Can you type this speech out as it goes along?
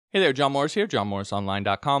Hey there, John Morris here,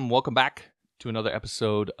 johnmorrisonline.com. Welcome back to another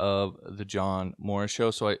episode of the John Morris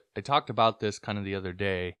Show. So I talked about this kind of the other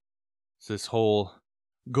day. It's this whole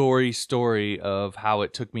gory story of how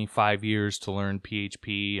it took me 5 years to learn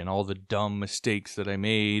PHP and all the dumb mistakes that I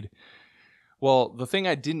made. Well, the thing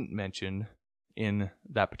I didn't mention in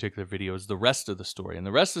that particular video is the rest of the story. And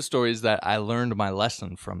the rest of the story is that I learned my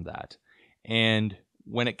lesson from that. And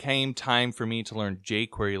when it came time for me to learn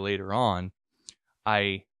jQuery later on,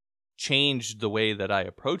 I changed the way that I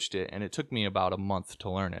approached it, and it took me about a month to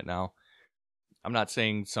learn it. Now, I'm not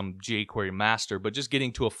saying some jQuery master, but just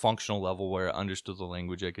getting to a functional level where I understood the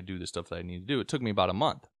language, I could do the stuff that I needed to do. It took me about a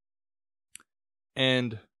month.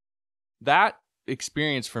 And that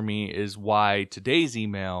experience for me is why today's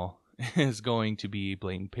email is going to be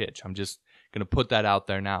blatant pitch. I'm just going to put that out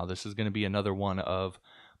there now. This is going to be another one of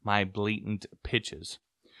my blatant pitches.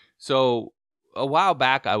 So a while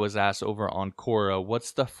back, I was asked over on Quora,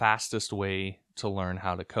 what's the fastest way to learn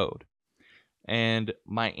how to code? And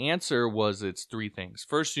my answer was it's three things.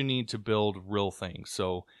 First, you need to build real things.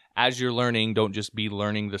 So as you're learning, don't just be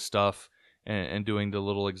learning the stuff and doing the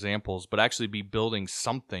little examples, but actually be building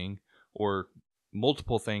something or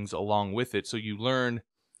multiple things along with it. So you learn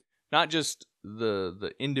not just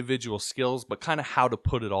the individual skills, but kind of how to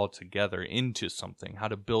put it all together into something, how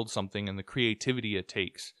to build something and the creativity it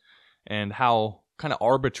takes, and how kind of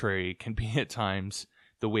arbitrary it can be at times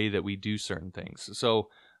the way that we do certain things. So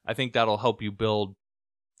I think that'll help you build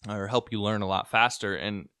or help you learn a lot faster.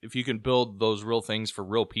 And if you can build those real things for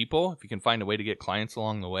real people, if you can find a way to get clients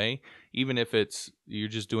along the way, even if it's you're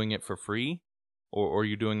just doing it for free or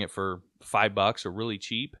you're doing it for $5 or really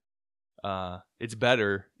cheap, it's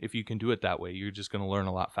better if you can do it that way. You're just going to learn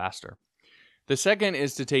a lot faster. The second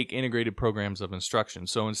is to take integrated programs of instruction.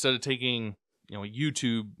 So instead of taking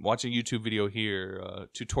watch a YouTube video here, a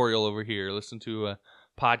tutorial over here, listen to a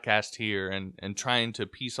podcast here, and trying to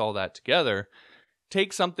piece all that together,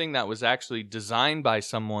 take something that was actually designed by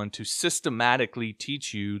someone to systematically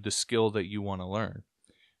teach you the skill that you want to learn.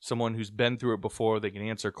 Someone who's been through it before, they can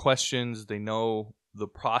answer questions, they know the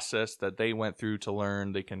process that they went through to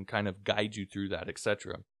learn, they can kind of guide you through that,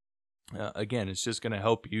 etc. Again, it's just going to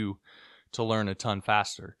help you to learn a ton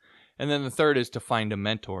faster. And then the third is to find a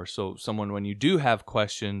mentor. So someone, when you do have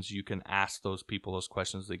questions, you can ask those people those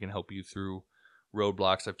questions. They can help you through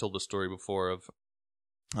roadblocks. I've told the story before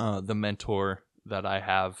of the mentor that I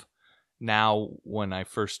have now. When I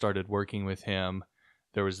first started working with him,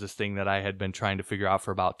 there was this thing that I had been trying to figure out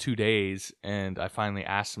for about 2 days, and I finally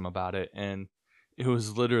asked him about it. And it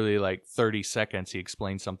was literally like 30 seconds. He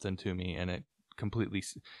explained something to me, and it completely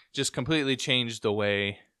changed the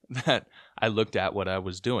way that I looked at what I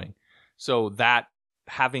was doing. So that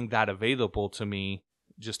having that available to me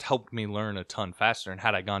just helped me learn a ton faster. And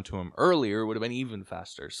had I gone to him earlier, it would have been even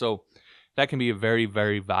faster. So that can be a very,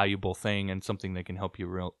 very valuable thing and something that can help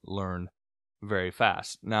you learn very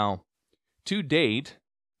fast. Now, to date,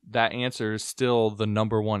 that answer is still the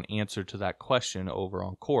number one answer to that question over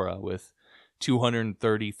on Quora, with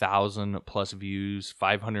 230,000 plus views,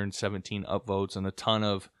 517 upvotes, and a ton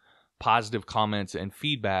of positive comments and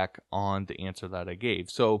feedback on the answer that I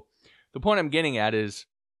gave. So the point I'm getting at is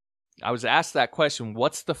I was asked that question,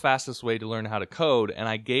 what's the fastest way to learn how to code? And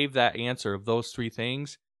I gave that answer of those three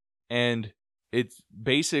things. And it's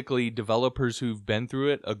basically developers who've been through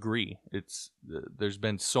it agree. There's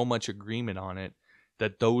been so much agreement on it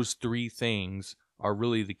that those three things are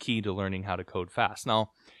really the key to learning how to code fast.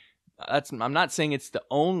 Now, I'm not saying it's the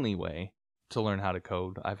only way to learn how to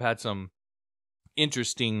code. I've had some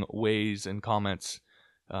interesting ways and comments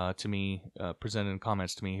presented in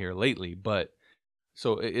comments to me here lately, but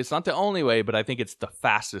so it's not the only way, but I think it's the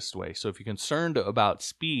fastest way. So if you're concerned about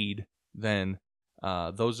speed, then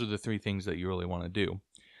those are the three things that you really want to do.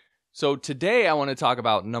 So today I want to talk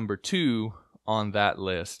about number 2 on that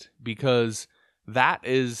list, because that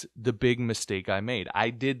is the big mistake I made.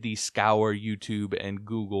 I did the scour YouTube and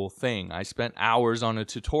Google thing. I spent hours on a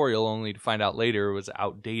tutorial only to find out later it was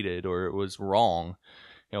outdated or it was wrong.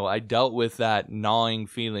 I dealt with that gnawing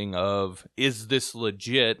feeling of, is this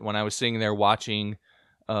legit, when I was sitting there watching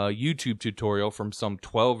a YouTube tutorial from some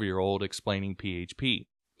 12-year-old explaining PHP.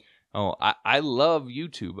 I love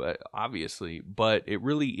YouTube, obviously, but it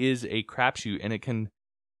really is a crapshoot, and it can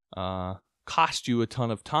cost you a ton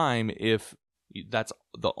of time if that's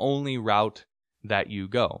the only route that you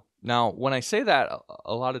go. Now, when I say that,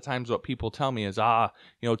 a lot of times what people tell me is,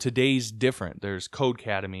 today's different. There's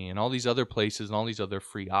Codecademy and all these other places and all these other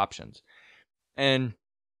free options. And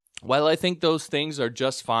while I think those things are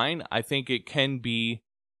just fine, I think they can be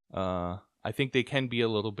a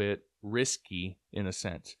little bit risky in a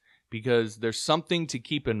sense, because there's something to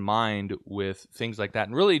keep in mind with things like that,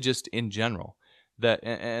 and really just in general.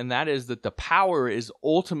 And that is that the power is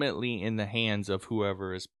ultimately in the hands of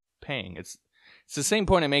whoever is paying. It's the same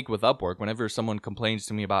point I make with Upwork. Whenever someone complains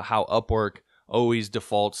to me about how Upwork always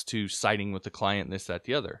defaults to siding with the client, this, that,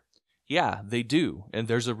 the other. Yeah, they do, and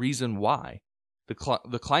there's a reason why.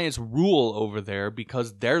 The clients rule over there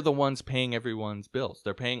because they're the ones paying everyone's bills.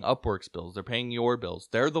 They're paying Upwork's bills. They're paying your bills.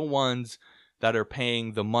 They're the ones that are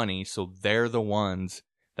paying the money, so they're the ones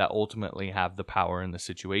that ultimately have the power in the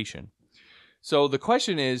situation. So the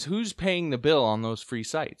question is, who's paying the bill on those free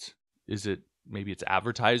sites? Is it maybe it's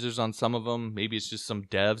advertisers on some of them? Maybe it's just some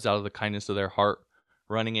devs out of the kindness of their heart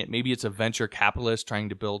running it. Maybe it's a venture capitalist trying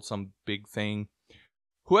to build some big thing.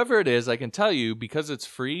 Whoever it is, I can tell you, because it's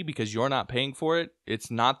free, because you're not paying for it,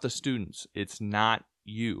 it's not the students. It's not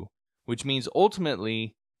you, which means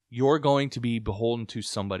ultimately you're going to be beholden to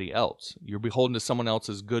somebody else. You're beholden to someone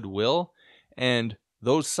else's goodwill, and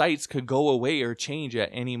those sites could go away or change at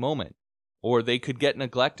any moment, or they could get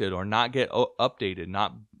neglected or not get updated.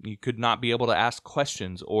 You could not be able to ask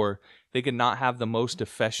questions, or they could not have the most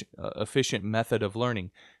efficient method of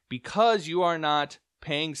learning. Because you are not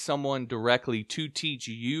paying someone directly to teach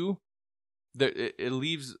you, it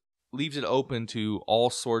leaves it open to all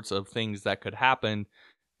sorts of things that could happen,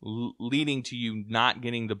 leading to you not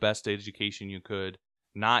getting the best education you could,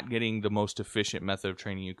 not getting the most efficient method of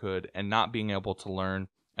training you could, and not being able to learn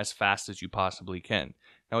as fast as you possibly can.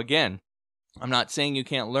 Now, again, I'm not saying you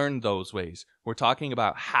can't learn those ways. We're talking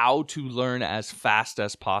about how to learn as fast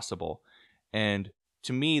as possible. And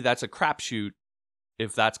to me, that's a crapshoot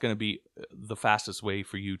if that's going to be the fastest way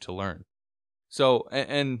for you to learn. So,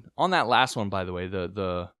 and on that last one, by the way,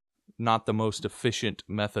 the not the most efficient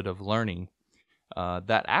method of learning,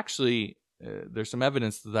 that actually, there's some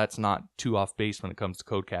evidence that that's not too off base when it comes to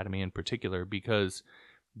Codecademy in particular, because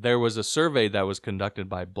there was a survey that was conducted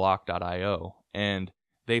by Block.io, and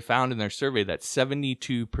they found in their survey that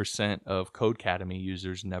 72% of Codecademy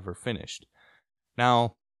users never finished.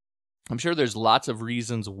 Now, I'm sure there's lots of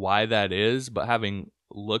reasons why that is, but having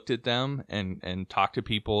looked at them and talked to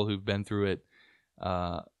people who've been through it,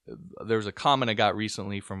 there's a comment I got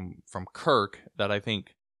recently from Kirk that I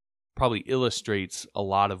think probably illustrates a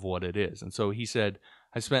lot of what it is. And so he said,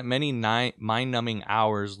 I spent many mind-numbing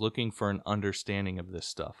hours looking for an understanding of this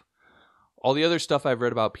stuff. All the other stuff I've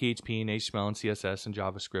read about PHP and HTML and CSS and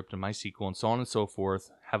JavaScript and MySQL and so on and so forth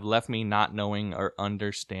have left me not knowing or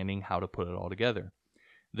understanding how to put it all together.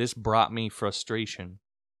 This brought me frustration.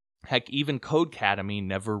 Heck, even Codecademy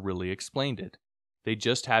never really explained it. They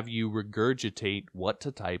just have you regurgitate what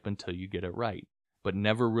to type until you get it right, but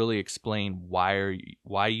never really explain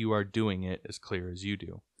why you are doing it as clear as you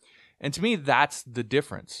do. And to me, that's the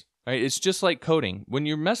difference, right? It's just like coding. When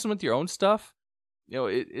you're messing with your own stuff,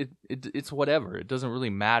 it's whatever. It doesn't really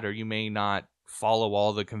matter. You may not follow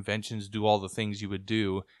all the conventions, do all the things you would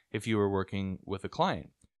do if you were working with a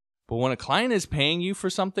client. But when a client is paying you for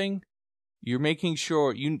something, you're making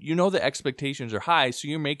sure, you know the expectations are high, so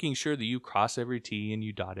you're making sure that you cross every T and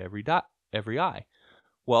you dot every I.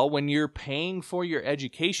 Well, when you're paying for your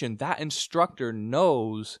education, that instructor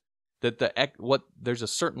knows that there's a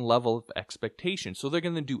certain level of expectation. So they're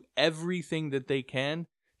going to do everything that they can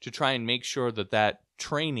to try and make sure that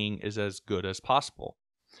training is as good as possible.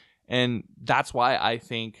 And that's why I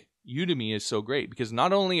think Udemy is so great, because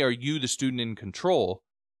not only are you the student in control,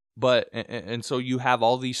 but and so you have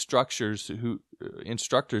all these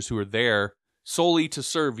instructors who are there solely to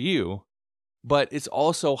serve you, but it's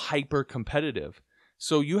also hyper competitive.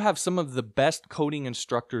 So you have some of the best coding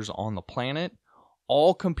instructors on the planet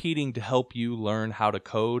all competing to help you learn how to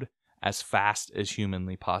code as fast as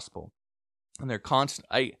humanly possible. And they're constant.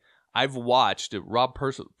 I've watched Rob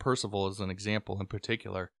Percival as an example in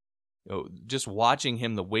particular. Just watching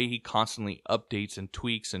him, the way he constantly updates and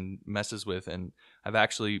tweaks and messes with, and I've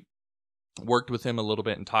actually worked with him a little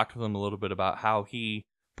bit and talked with him a little bit about how he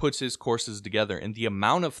puts his courses together, and the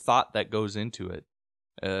amount of thought that goes into it,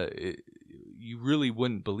 you really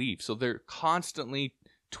wouldn't believe. So they're constantly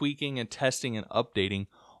tweaking and testing and updating,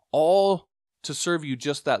 all to serve you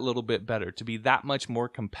just that little bit better, to be that much more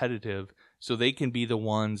competitive, so they can be the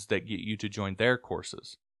ones that get you to join their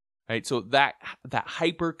courses, right? So that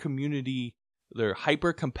hyper community, their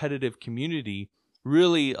hyper competitive community,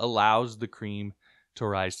 really allows the cream to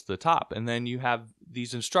rise to the top. And then you have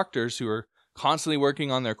these instructors who are constantly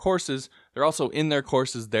working on their courses. They're also in their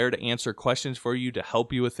courses there to answer questions for you, to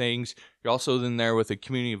help you with things. You're also then there with a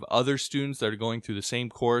community of other students that are going through the same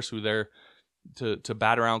course, who they're to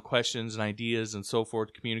bat around questions and ideas and so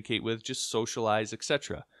forth, communicate with, just socialize,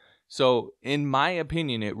 etc. So in my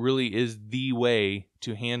opinion, it really is the way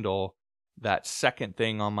to handle that second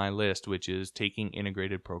thing on my list, which is taking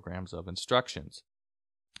integrated programs of instructions.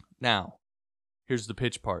 Now, here's the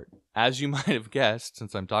pitch part. As you might have guessed,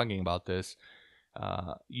 since I'm talking about this,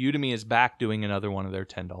 Udemy is back doing another one of their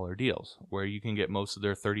 $10 deals where you can get most of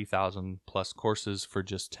their 30,000 plus courses for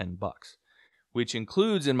just $10, which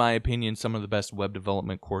includes, in my opinion, some of the best web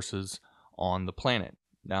development courses on the planet.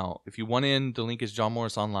 Now, if you want in, the link is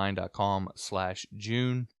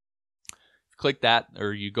johnmorrisonline.com/June. Click that,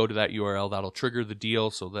 or you go to that URL, that'll trigger the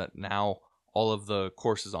deal so that now all of the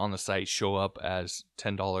courses on the site show up as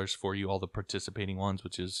 $10 for you, all the participating ones,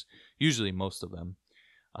 which is usually most of them.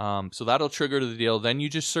 So that'll trigger the deal. Then you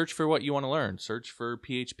just search for what you want to learn. Search for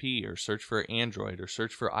PHP or search for Android or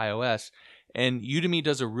search for iOS. And Udemy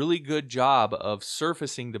does a really good job of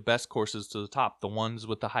surfacing the best courses to the top, the ones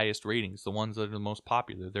with the highest ratings, the ones that are the most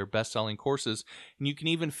popular, their best-selling courses. And you can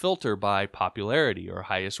even filter by popularity or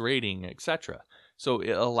highest rating, etc. So it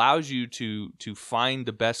allows you to find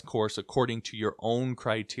the best course according to your own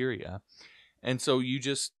criteria. And so you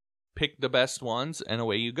just pick the best ones and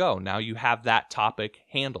away you go. Now you have that topic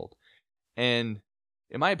handled. And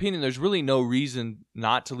in my opinion, there's really no reason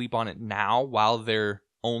not to leap on it now while they're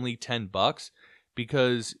only $10,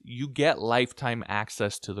 because you get lifetime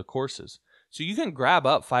access to the courses. So you can grab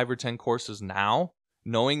up 5 or 10 courses now,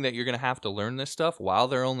 knowing that you're going to have to learn this stuff while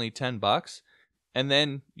they're only $10, and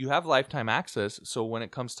then you have lifetime access. So when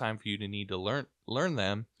it comes time for you to need to learn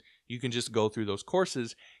them, you can just go through those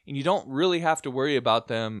courses, and you don't really have to worry about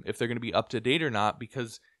them if they're going to be up to date or not,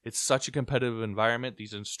 because it's such a competitive environment.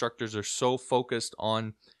 These instructors are so focused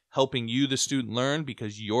on helping you, the student, learn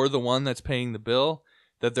because you're the one that's paying the bill,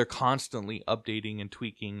 that they're constantly updating and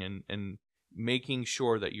tweaking and making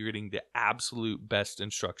sure that you're getting the absolute best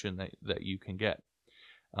instruction that you can get.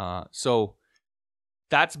 So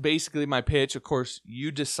that's basically my pitch. Of course,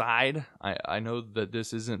 you decide. I know that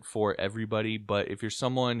this isn't for everybody, but if you're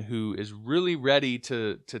someone who is really ready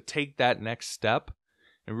to take that next step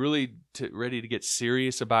and really ready to get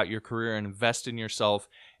serious about your career and invest in yourself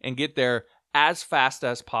and get there as fast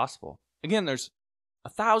as possible. Again, there's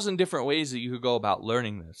 1,000 different ways that you could go about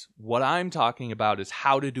learning this. What I'm talking about is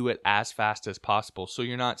how to do it as fast as possible, so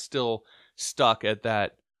you're not still stuck at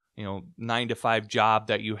that 9-to-5 job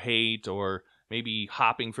that you hate, or maybe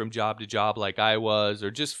hopping from job to job like I was, or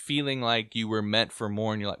just feeling like you were meant for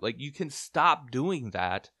more in your life. Like, you can stop doing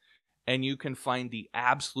that, and you can find the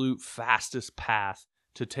absolute fastest path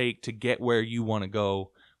to take to get where you want to go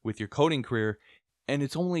with your coding career. And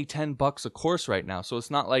it's only $10 a course right now. So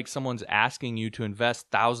it's not like someone's asking you to invest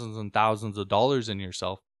thousands and thousands of dollars in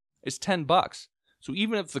yourself. It's $10. So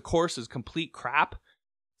even if the course is complete crap,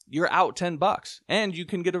 you're out $10 and you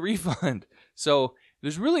can get a refund. So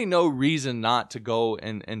there's really no reason not to go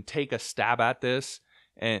and take a stab at this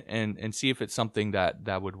and see if it's something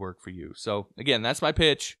that would work for you. So again, that's my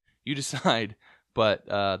pitch. You decide. But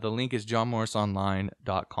the link is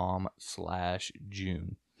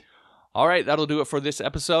johnmorrisonline.com/June. All right, that'll do it for this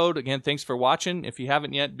episode. Again, thanks for watching. If you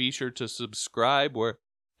haven't yet, be sure to subscribe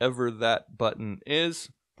wherever that button is,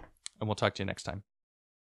 and we'll talk to you next time.